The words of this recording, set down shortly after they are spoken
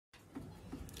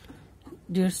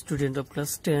Dear student of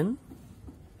class 10,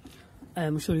 I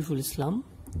am Shariful Islam,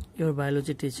 your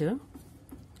biology teacher.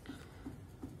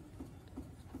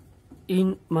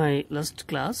 In my last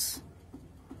class,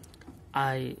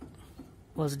 I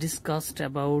was discussed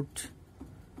about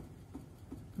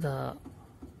the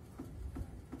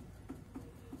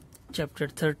chapter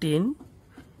 13,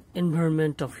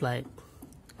 Environment of Life.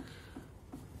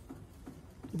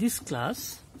 This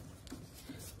class,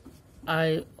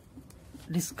 I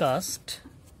discussed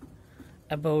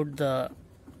about the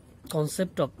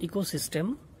concept of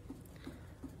ecosystem,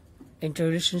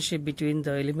 interrelationship between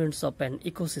the elements of an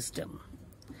ecosystem,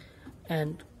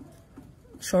 and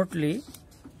shortly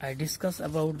I discuss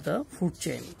about the food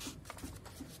chain.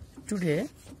 Today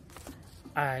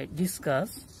I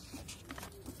discuss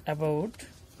about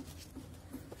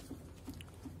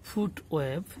food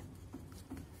web,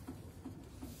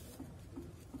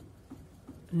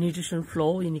 nutrition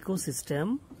flow in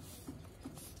ecosystem,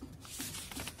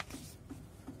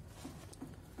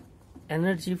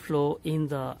 energy flow in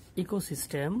the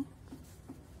ecosystem,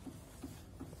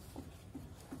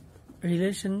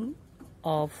 relation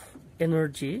of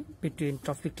energy between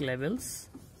trophic levels,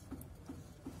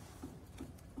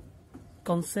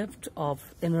 concept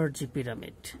of energy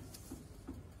pyramid,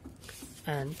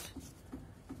 and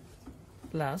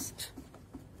last,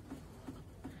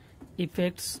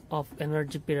 effects of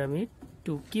energy pyramid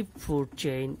to keep food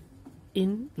chain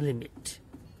in limit.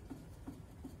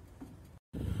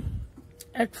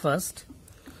 At first,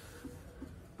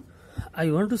 I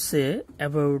want to say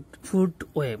about food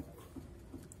web.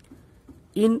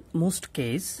 In most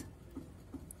cases,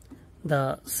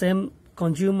 the same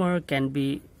consumer can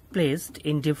be placed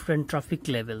in different trophic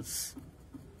levels.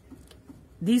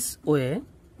 This way,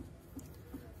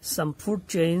 some food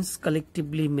chains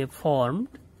collectively may form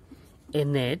a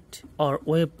net or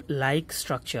web-like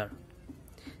structure.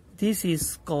 This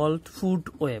is called food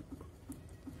web.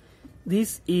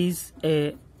 This is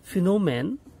a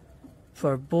phenomenon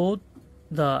for both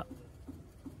the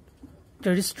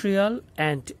terrestrial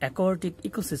and aquatic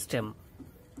ecosystem.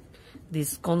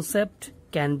 This concept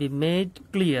can be made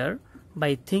clear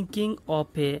by thinking of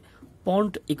a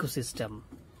pond ecosystem.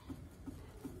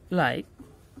 Like,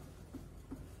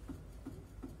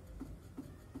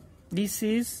 this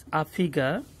is a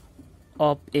figure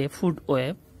of a food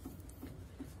web.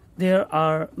 There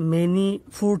are many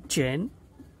food chains.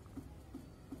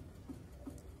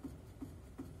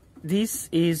 This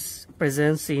is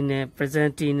present in a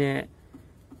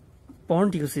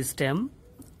pond ecosystem.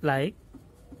 Like,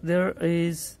 there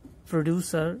is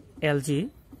producer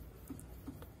algae,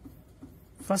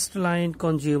 first line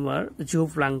consumer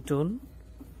zooplankton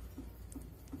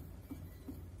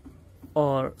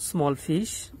or small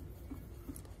fish.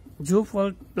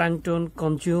 Zooplankton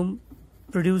consume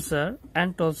producer,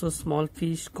 and also small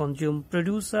fish consume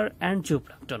producer and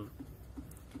zooplankton.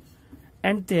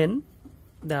 And then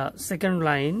the second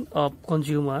line of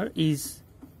consumer is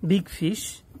big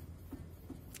fish.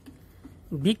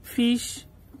 Big fish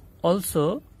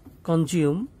also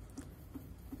consume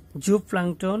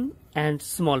zooplankton and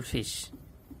small fish.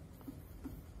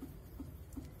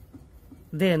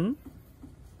 Then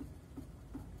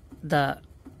the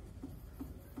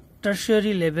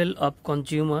tertiary level of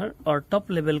consumer or top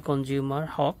level consumer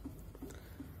hawk,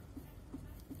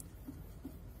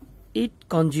 it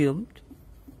consumed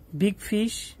big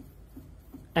fish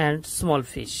and small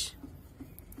fish,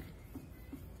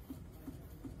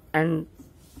 and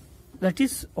that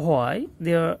is why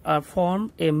there are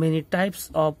formed a many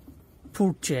types of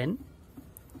food chain.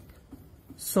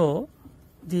 So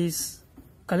this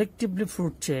collectively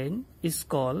food chain is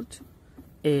called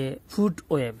a food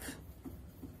web.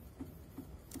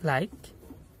 Like,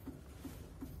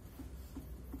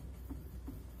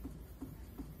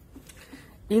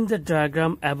 in the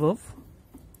diagram above,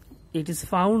 it is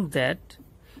found that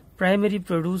primary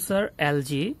producer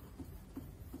algae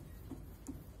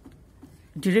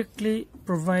directly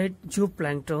provide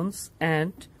zooplanktons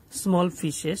and small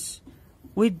fishes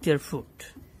with their food.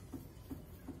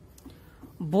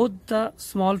 Both the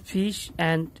small fish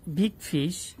and big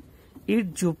fish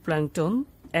eat zooplankton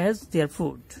as their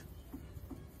food.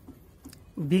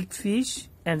 Big fish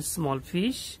and small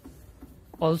fish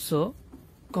also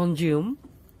consume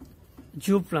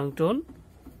zooplankton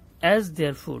as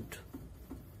their food.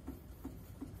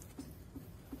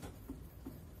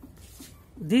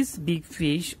 These big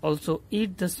fish also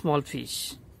eat the small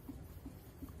fish.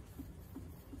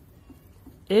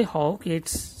 A hawk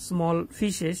eats small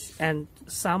fishes and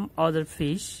some other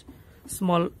fish,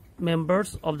 small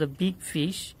members of the big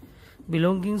fish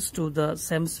belonging to the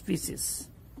same species.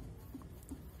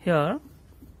 Here,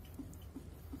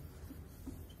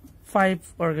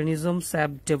 5 organisms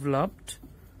have developed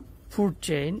food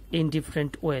chain in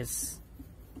different ways.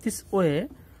 This way,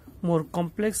 more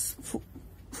complex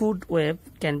food web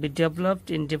can be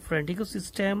developed in different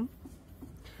ecosystems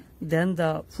than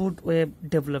the food web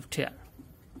developed here.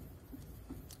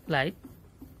 Like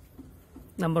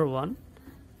number 1,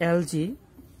 algae,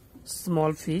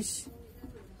 small fish,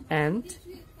 and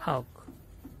hawk.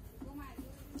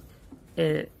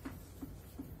 A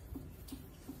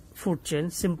food chain,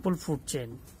 simple food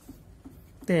chain.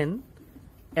 Then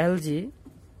algae,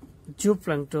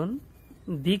 zooplankton,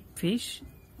 big fish,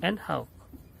 and hawk.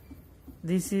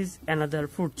 This is another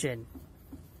food chain.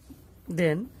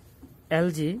 Then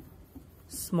algae,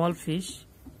 small fish,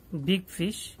 big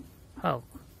fish, hawk.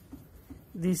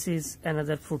 This is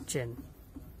another food chain.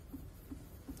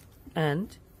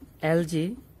 And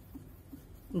algae,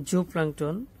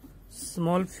 zooplankton,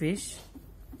 small fish,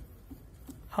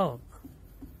 hawk.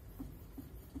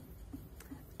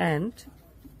 And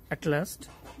at last,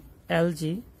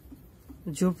 algae,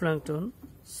 zooplankton,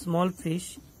 small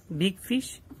fish, big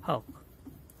fish, hawk.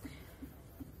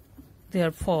 They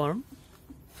are form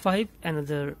 5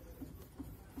 another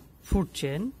food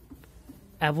chain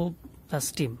above the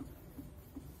stem.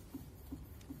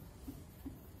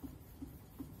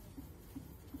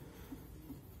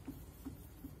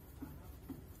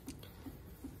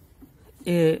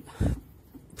 A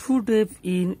food web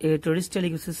in a terrestrial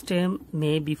ecosystem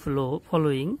may be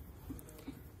following.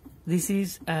 This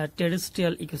is a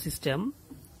terrestrial ecosystem,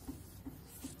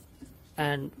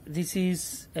 and this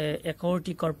is a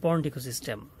aquatic or pond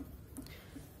ecosystem.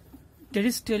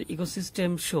 Terrestrial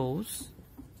ecosystem shows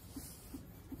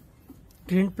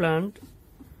green plant,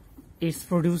 its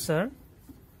producer,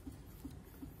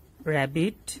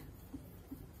 rabbit,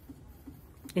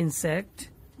 insect,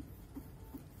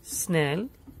 snail,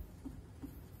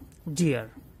 deer,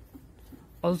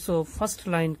 also first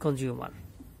line consumer.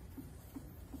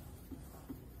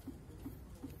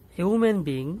 Human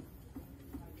being,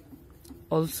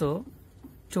 also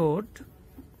toad,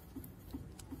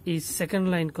 is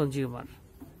second line consumer.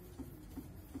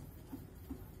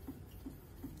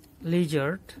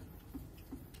 Lizard,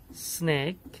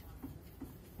 snake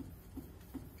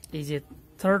is a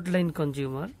third line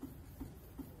consumer,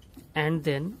 and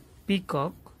then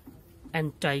peacock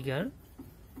and tiger,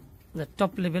 the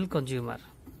top level consumer.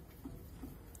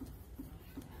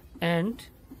 And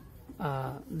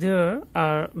there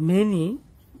are many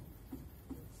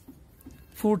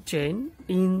food chain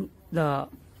in the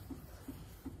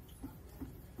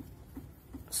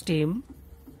stem,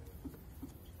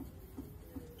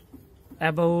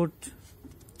 about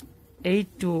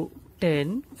 8 to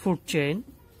 10 food chain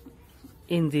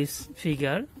in this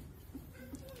figure.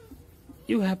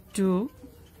 You have to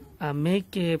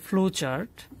make a flow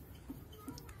chart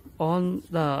on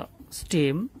the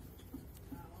stem,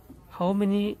 how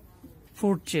many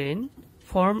food chain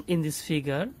form in this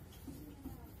figure.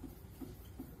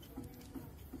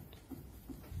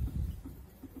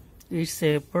 It's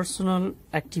a personal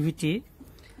activity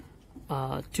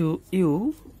to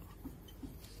you.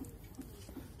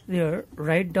 There,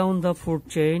 write down the food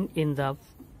chain in the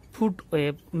food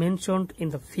web mentioned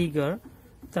in the figure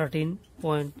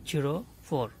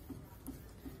 13.04.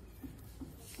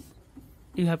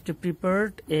 You have to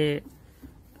prepare a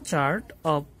chart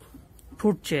of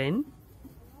food chain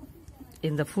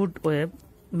in the food web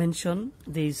mention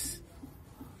this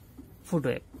food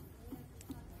web.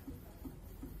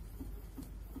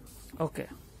 Okay.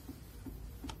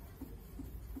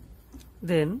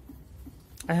 Then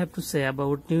I have to say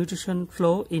about nutrition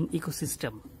flow in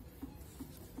ecosystem.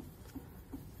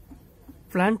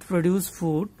 Plant produce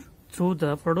food through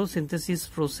the photosynthesis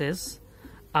process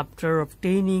after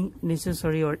obtaining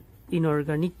necessary or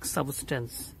inorganic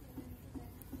substance.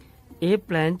 A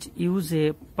plant uses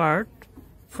a part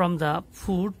from the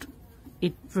food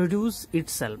it produces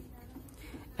itself,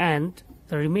 and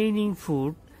the remaining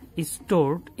food is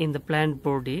stored in the plant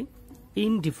body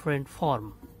in different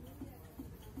form.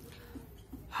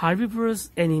 Herbivorous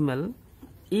animal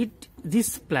eat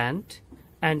this plant,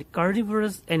 and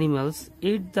carnivorous animals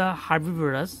eat the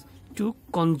herbivorous to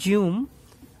consume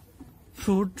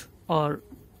food or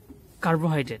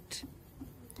carbohydrate.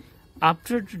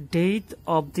 After the death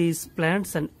of these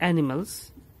plants and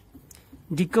animals,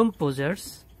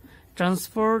 decomposers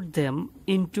transfer them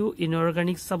into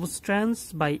inorganic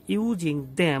substance by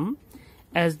using them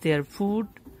as their food,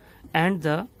 and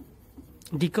the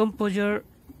decomposer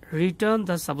return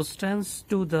the substance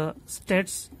to the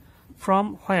states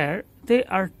from where they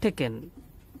are taken.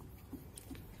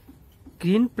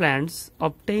 Green plants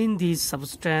obtain this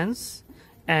substance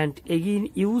and again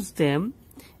use them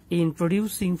in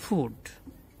producing food.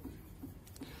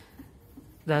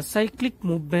 The cyclic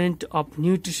movement of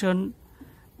nutrition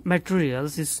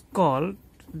materials is called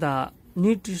the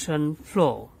nutrition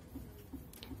flow.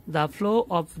 The flow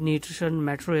of nutrition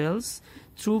materials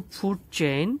through food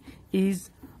chain is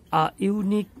a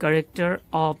unique character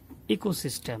of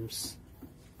ecosystems.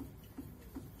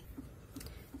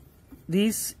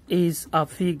 This is a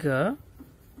figure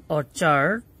or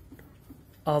chart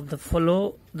of the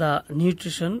follow the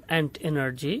nutrition and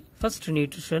energy. First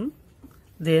nutrition,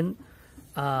 then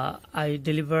I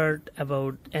delivered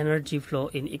about energy flow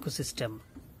in ecosystem.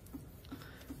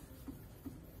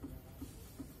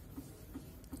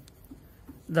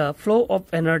 The flow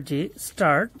of energy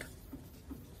start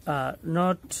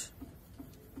not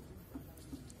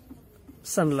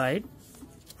sunlight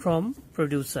from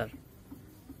producer.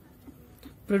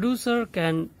 Producer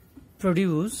can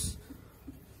produce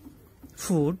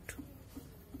food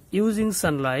using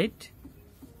sunlight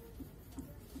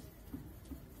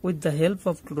with the help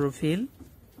of chlorophyll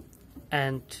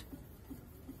and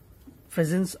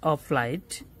presence of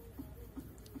light.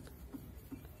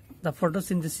 The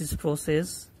photosynthesis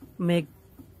process make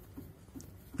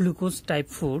glucose type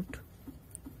food,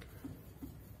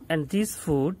 and this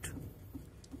food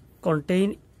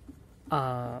contain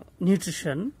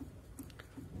nutrition,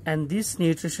 and this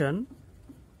nutrition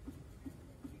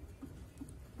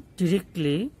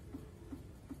directly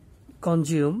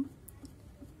consume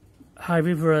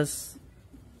herbivorous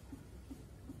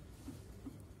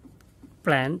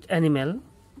plant animal.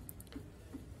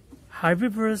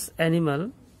 Herbivorous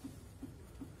animal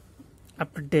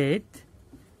after death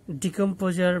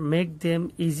decomposer make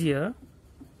them easier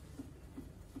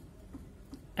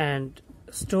and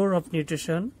store of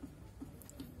nutrition,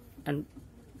 and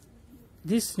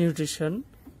this nutrition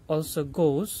also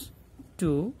goes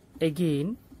to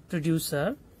again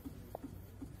producer.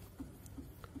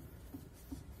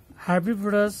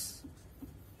 Herbivorous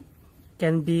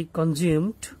can be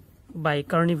consumed by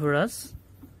carnivorous.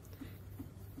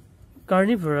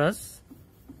 Carnivorous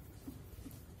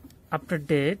after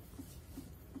death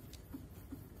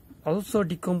also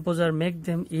decomposer make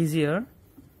them easier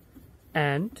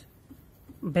and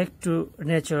back to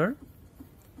nature,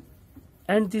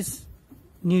 and this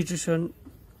nutrition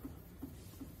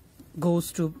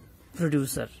goes to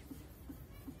producer.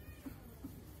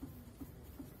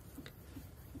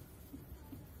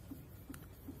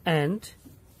 And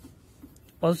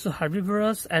also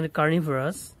herbivorous and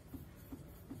carnivorous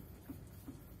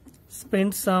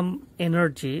spend some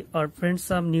energy or spend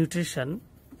some nutrition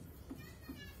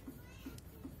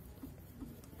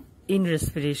in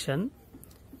respiration.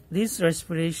 This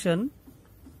respiration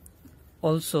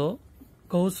also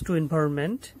goes to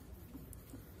environment,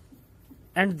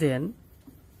 and then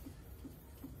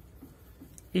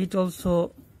it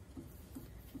also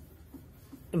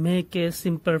make a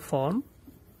simple form,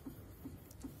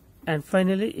 and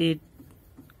finally it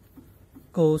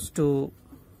goes to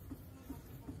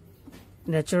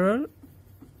natural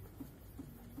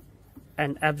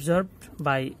and absorbed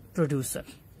by producer.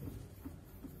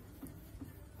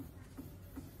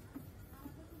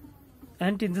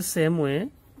 And in the same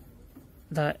way,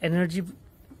 the energy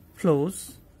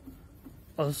flows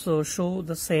also show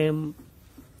the same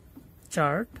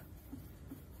chart.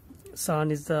 Sun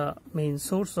is the main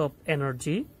source of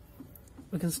energy.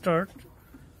 We can start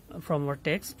from our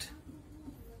text.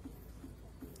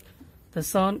 The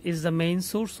sun is the main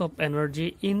source of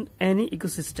energy in any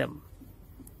ecosystem.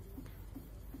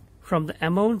 From the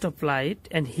amount of light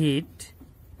and heat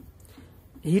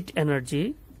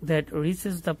energy that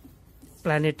reaches the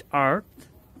planet Earth,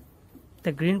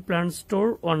 the green plants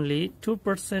store only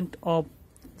 2% of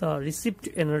the received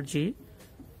energy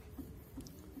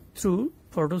through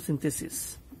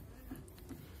photosynthesis.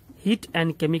 Heat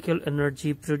and chemical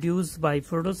energy produced by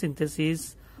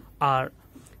photosynthesis are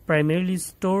primarily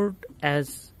stored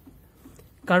as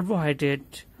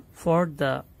carbohydrate for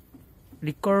the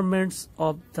requirements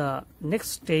of the next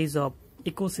stage of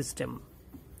ecosystem.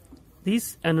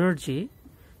 This energy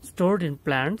stored in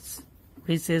plants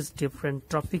reaches different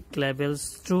trophic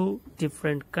levels through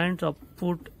different kinds of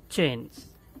food chains.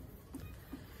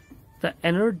 The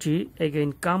energy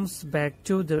again comes back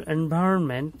to the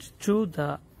environment through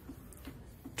the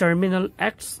terminal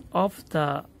acts of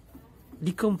the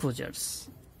decomposers.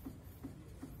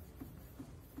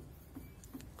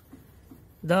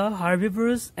 The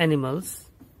herbivorous animals,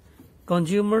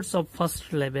 consumers of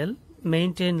first level,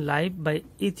 maintain life by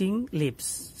eating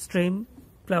leaves, stem,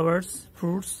 flowers,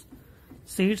 fruits,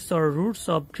 seeds or roots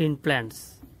of green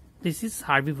plants. This is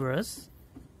herbivorous.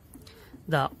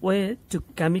 The way to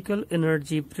chemical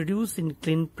energy produced in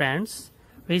green plants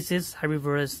reaches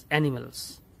herbivorous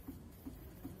animals.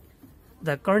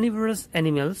 The carnivorous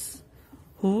animals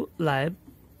who live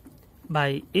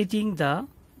by eating the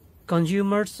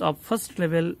consumers of first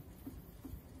level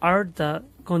are the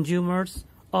consumers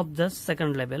of the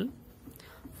second level.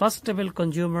 First level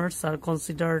consumers are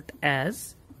considered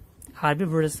as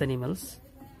herbivorous animals.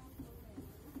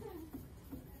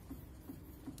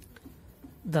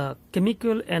 The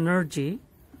chemical energy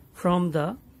from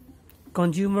the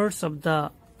consumers of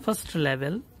the first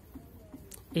level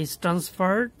is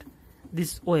transferred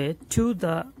this way to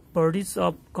the bodies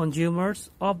of consumers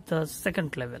of the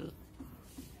second level.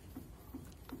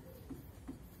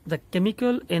 The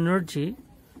chemical energy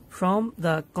from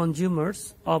the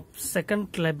consumers of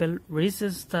second level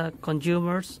reaches the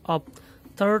consumers of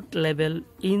third level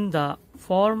in the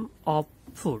form of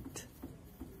food.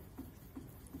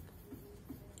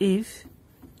 If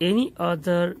any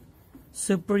other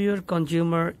superior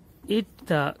consumer eat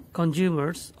the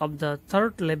consumers of the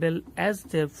third level as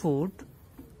their food,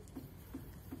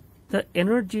 the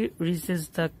energy reaches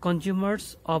the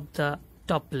consumers of the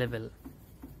top level.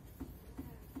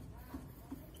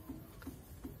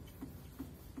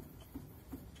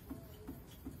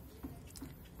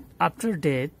 After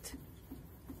death,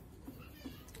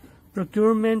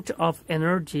 procurement of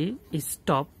energy is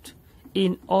stopped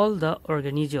in all the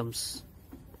organisms.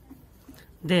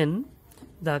 Then,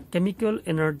 the chemical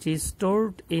energy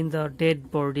stored in the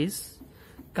dead bodies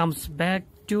comes back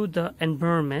to the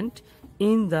environment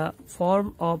in the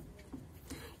form of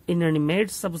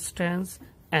inanimate substance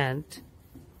and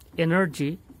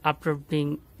energy after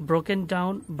being broken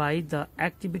down by the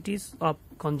activities of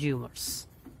consumers.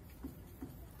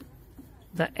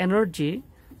 The energy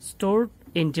stored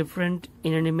in different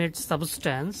inanimate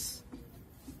substance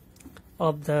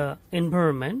of the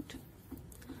environment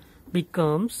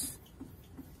becomes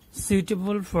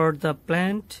suitable for the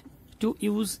plant to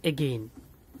use again,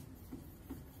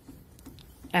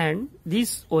 and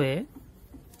this way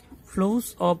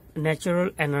flows of natural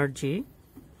energy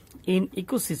in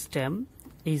ecosystem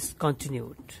is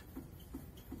continued.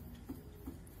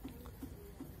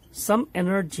 Some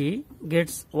energy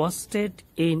gets wasted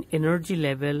in energy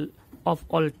level of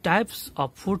all types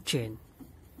of food chain.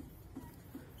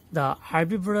 The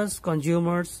herbivorous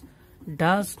consumers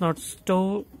does not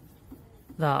store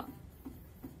the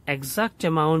exact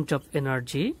amount of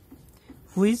energy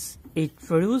which it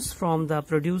produces from the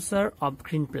producer of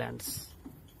green plants.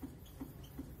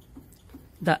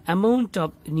 The amount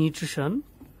of nutrition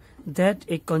that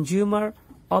a consumer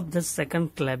of the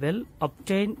second level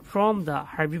obtain from the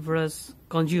herbivorous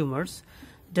consumers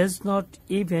does not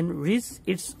even reach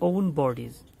its own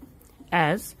bodies,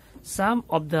 as some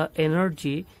of the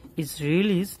energy is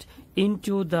released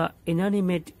into the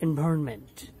inanimate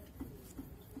environment.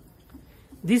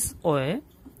 This way,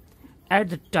 at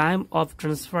the time of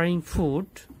transferring food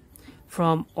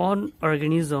from one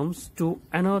organism to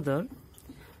another,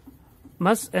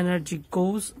 much energy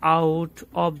goes out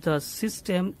of the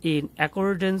system in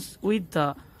accordance with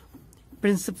the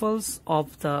principles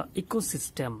of the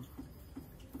ecosystem.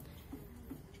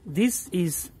 This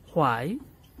is why,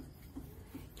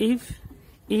 if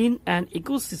in an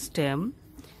ecosystem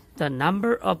the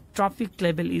number of trophic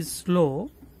level is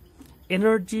low,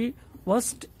 energy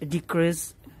must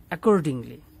decrease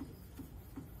accordingly.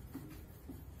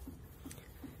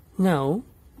 Now,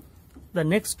 the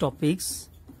next topics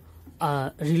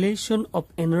are relation of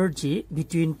energy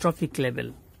between trophic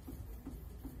level.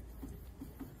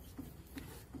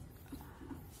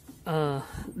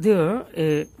 There,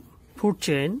 a food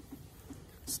chain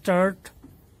start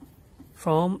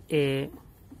from a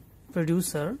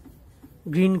producer,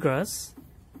 green grass,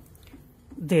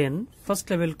 then first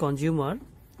level consumer,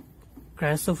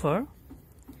 grasshopper,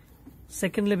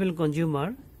 second level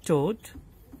consumer, toad,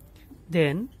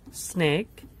 then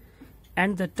snake,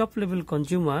 and the top level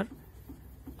consumer,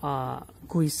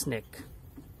 goose snake.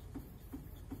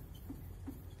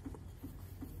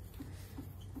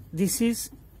 This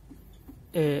is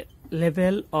a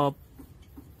level of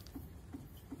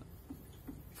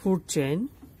food chain.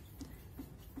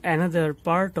 Another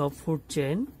part of food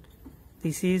chain.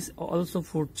 This is also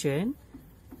food chain,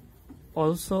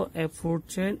 also a food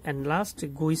chain, and last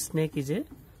goose snake is a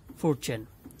food chain.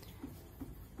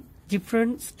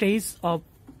 Different stages of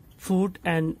food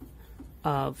and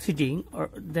feeding, or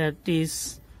that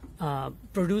is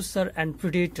producer and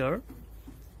predator.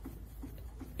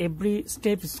 Every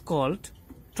step is called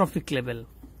trophic level.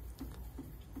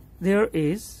 There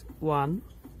is 1,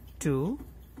 2,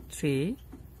 3,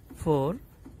 4,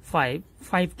 5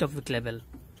 trophic level.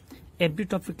 Every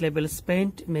trophic level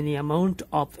spent many amount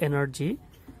of energy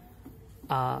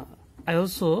I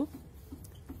also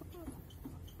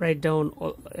write down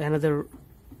another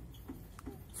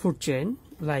food chain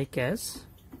like as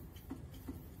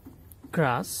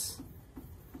grass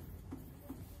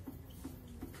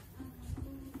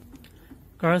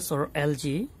or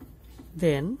algae,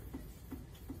 then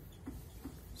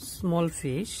small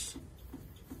fish,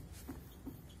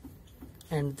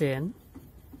 and then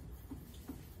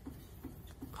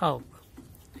hawk.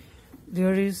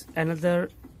 There is another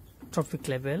trophic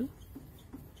level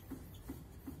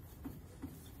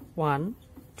 1,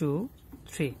 2,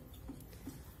 3.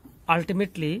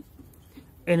 Ultimately,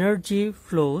 energy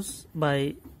flows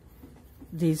by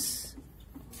this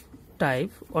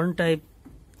type, on type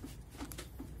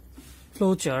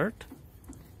flow chart.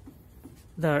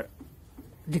 The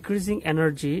decreasing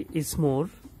energy is more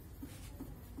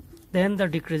than the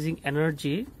decreasing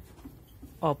energy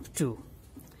of 2.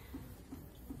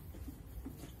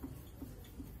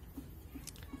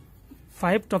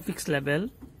 Five topics level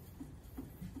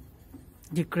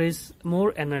decrease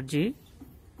more energy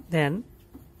than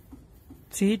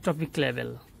 3 topic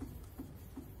level.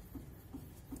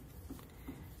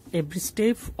 Every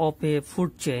step of a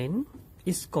food chain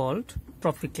is called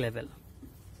trophic level.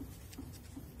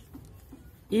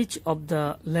 Each of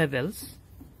the levels,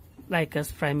 like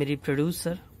as primary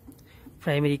producer,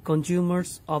 primary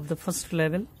consumers of the first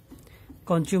level,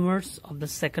 consumers of the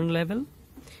second level,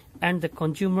 and the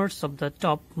consumers of the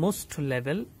topmost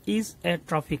level, is a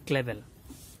trophic level.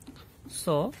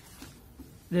 So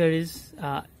there is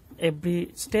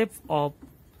every step of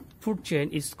food chain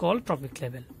is called trophic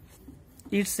level.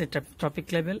 It's a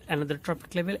trophic level, another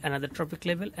trophic level, another trophic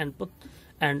level, and both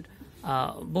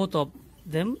of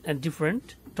them a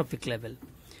different trophic level.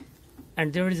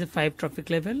 And there is a 5 trophic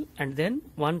level, and then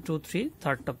 1, 2, 3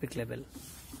 third trophic level.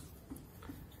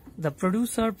 The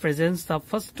producer presents the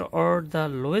first or the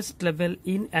lowest level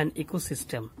in an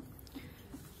ecosystem.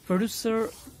 Producer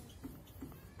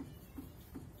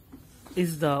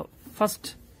is the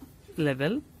first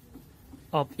level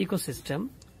of ecosystem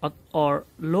or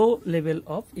low level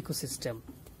of ecosystem.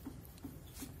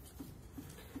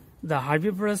 The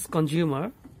herbivorous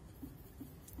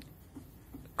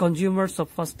consumers of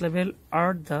first level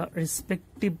are the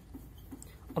respective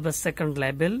of the second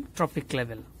level trophic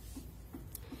level.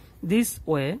 This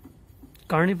way,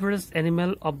 carnivorous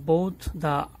animal of both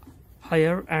the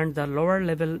higher and the lower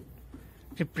level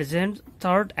represent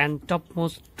third and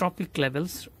topmost trophic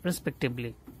levels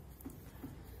respectively.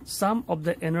 Some of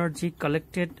the energy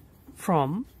collected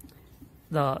from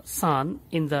the sun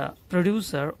in the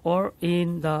producer or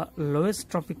in the lowest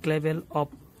trophic level of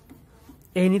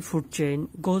any food chain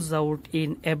goes out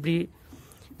in every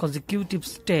consecutive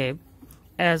step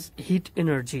as heat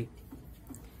energy.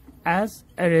 As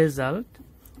a result,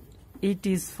 it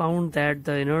is found that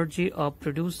the energy of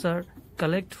producer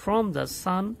collect from the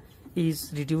sun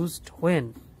is reduced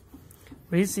when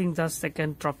reaching the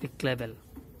second trophic level.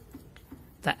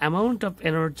 The amount of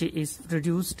energy is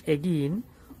reduced again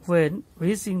when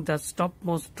reaching the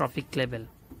topmost trophic level.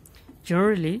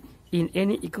 Generally, in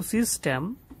any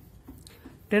ecosystem,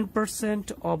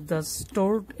 10% of the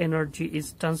stored energy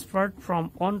is transferred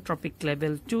from one trophic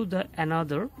level to the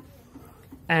another,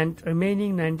 and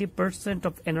remaining 90%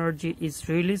 of energy is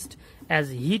released as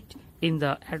heat in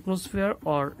the atmosphere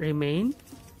or remain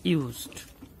used.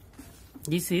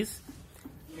 This is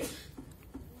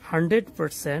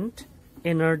 100%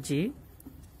 energy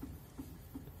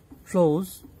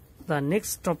flows the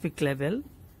next trophic level,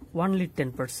 only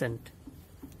 10%,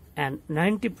 and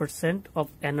 90%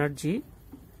 of energy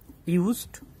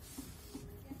used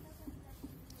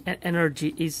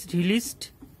energy is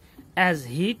released as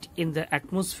heat in the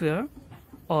atmosphere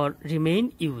or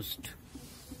remain used.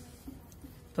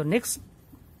 The next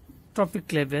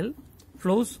trophic level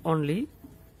flows only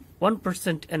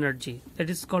 1% energy, that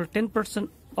is called 10%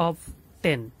 of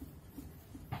 10.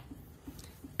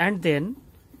 And then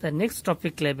the next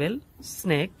trophic level,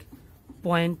 snake,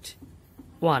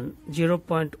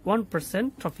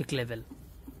 0.1% trophic level.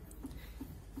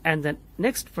 And the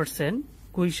next percent,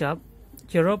 Kuishab,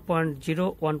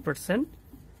 0.01%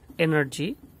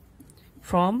 energy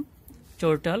from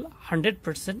total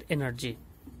 100% energy.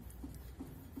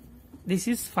 This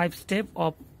is 5 step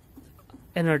of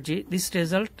energy. This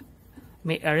result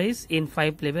may arise in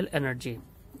 5 level energy.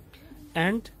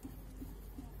 And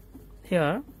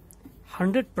here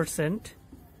 100%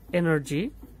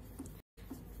 energy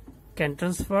can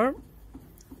transfer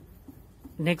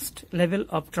next level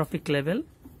of trophic level,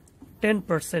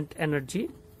 10% energy,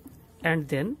 and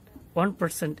then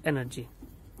 1% energy.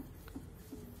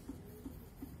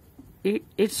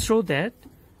 It shows that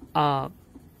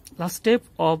last step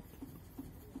of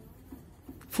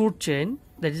food chain,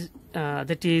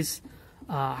 that is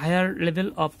higher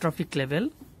level of trophic level,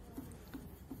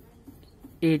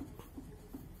 it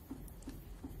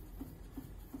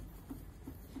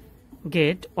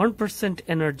get 1%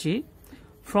 energy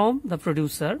from the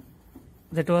producer,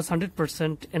 that was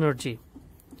 100% energy,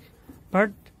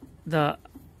 but the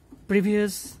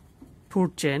previous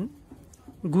food chain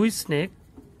GUI snake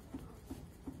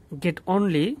get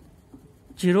only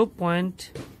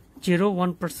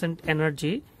 0.01%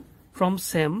 energy from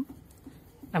same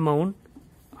amount,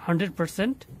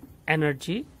 100%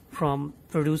 energy from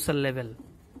producer level.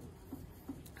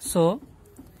 So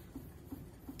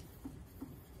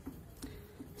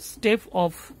step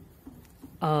of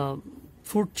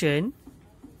food chain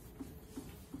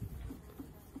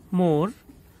more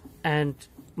and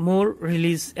more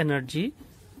release energy,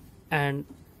 and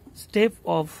step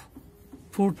of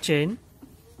food chain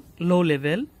low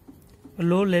level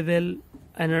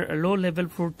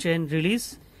food chain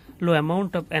release low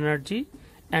amount of energy,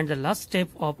 and the last step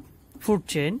of food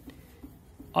chain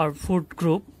or food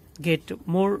group get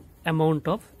more amount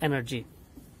of energy.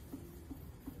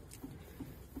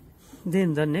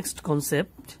 Then the next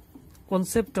concept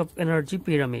of energy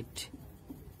pyramid.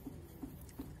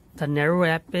 The narrow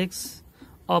apex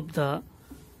of the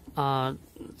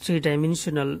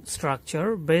three-dimensional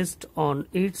structure based on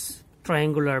its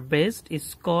triangular base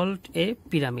is called a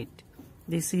pyramid.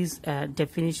 This is a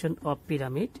definition of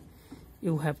pyramid.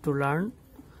 You have to learn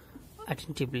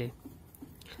attentively.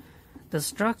 The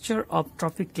structure of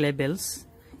trophic levels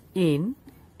in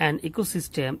an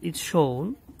ecosystem is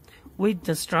shown with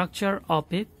the structure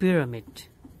of a pyramid.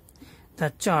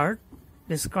 The chart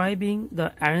describing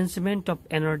the arrangement of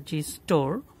energy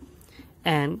store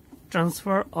and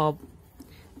transfer of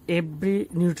every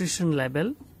nutrition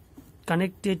level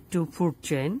connected to food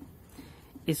chain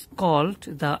is called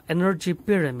the energy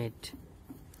pyramid.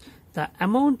 The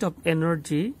amount of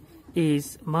energy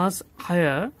is much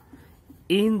higher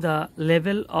in the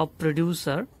level of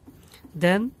producer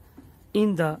than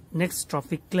in the next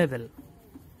trophic level.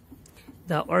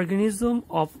 The organism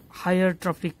of higher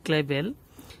trophic level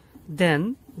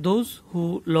than those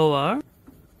who lower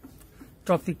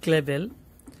trophic level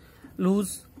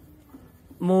lose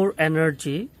more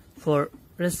energy for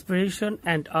respiration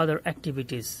and other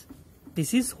activities.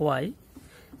 This is why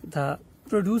the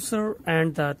producer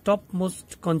and the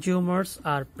topmost consumers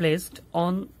are placed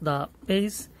on the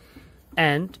base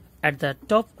and at the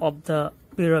top of the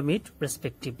pyramid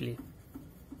respectively.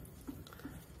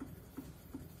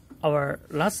 Our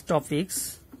last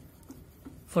topics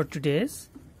for today's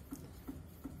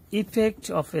effect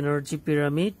of energy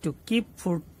pyramid to keep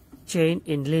food chain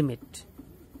in limit.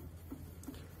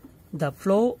 The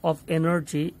flow of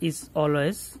energy is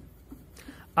always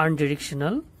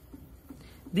unidirectional.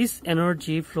 This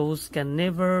energy flows can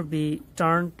never be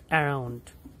turned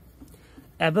around.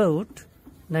 About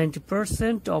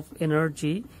 90% of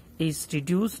energy is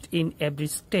reduced in every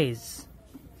stage.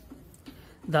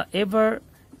 The ever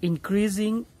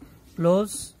increasing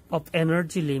loss of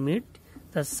energy limit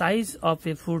the size of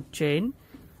a food chain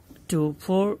to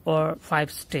 4 or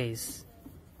 5 stages.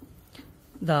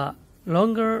 The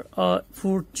longer a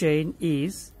food chain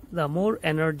is, the more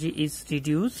energy is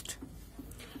reduced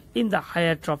in the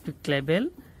higher trophic level,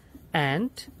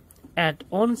 and at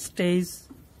one stage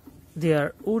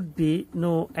there would be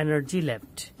no energy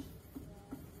left.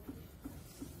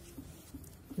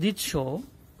 This shows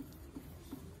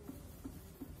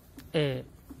a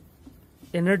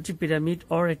energy pyramid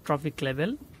or a trophic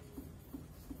level.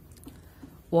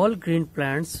 All green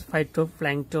plants,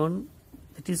 phytoplankton,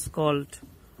 that is called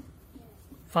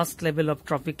first level of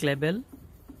trophic level.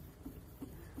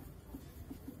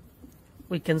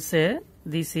 We can say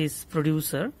this is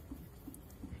producer.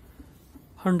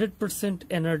 100%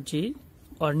 energy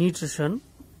or nutrition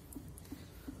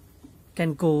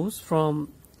can goes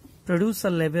from producer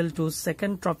level to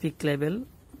second trophic level.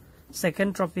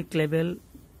 Second trophic level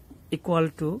equal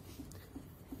to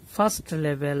first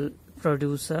level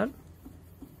producer,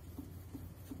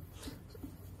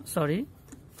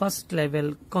 first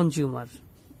level consumer.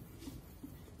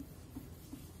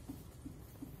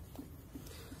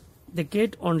 They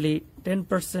get only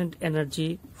 10%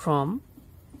 energy from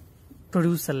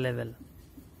producer level.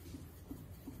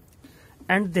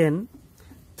 And then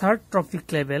third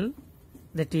trophic level,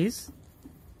 that is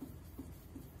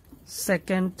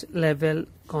second level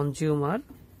consumer,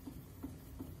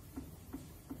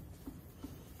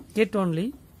 get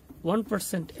only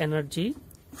 1% energy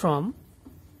from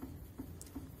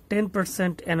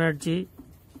 10% energy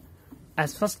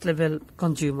as first level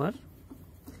consumer,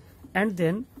 and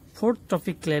then fourth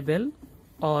trophic level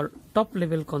or top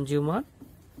level consumer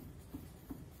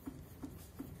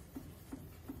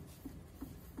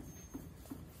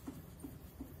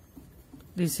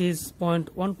this is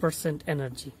 0.1%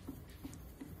 energy.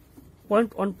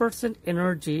 0.1%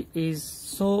 energy is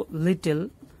so little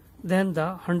than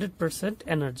the 100%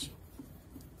 energy.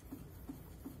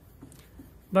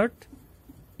 But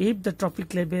if the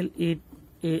trophic level is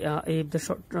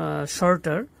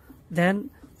shorter than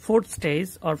fourth stage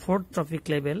or fourth trophic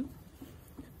level,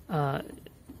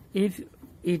 if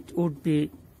it would be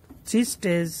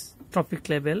 3-stage trophic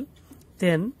level,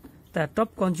 then the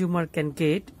top consumer can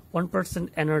get 1%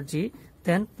 energy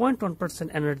than 0.1%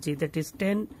 energy, that is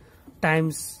 10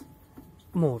 times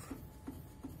more.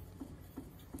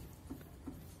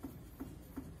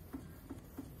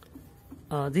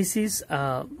 This is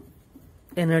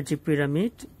energy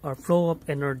pyramid or flow of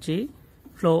energy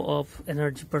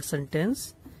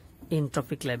percentage in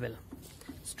trophic level.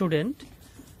 Student,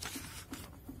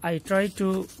 I try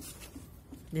to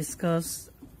discuss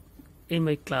in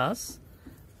my class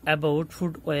about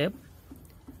food web.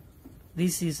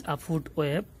 This is a food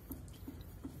web,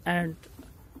 and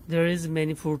there is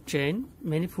many food chain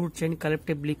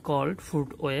collectively called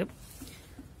food web.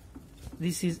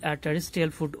 This is a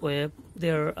terrestrial food web.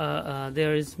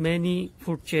 There is many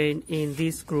food chain in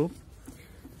this group,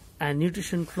 and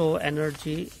nutrition flow,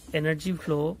 energy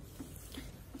flow,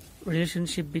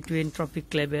 relationship between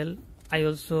trophic level. I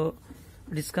also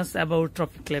discuss about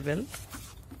trophic level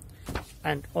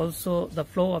and also the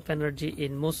flow of energy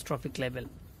in most trophic level.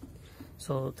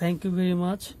 So thank you very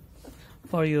much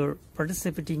for your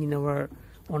participating in our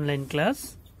online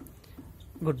class.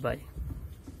 Goodbye.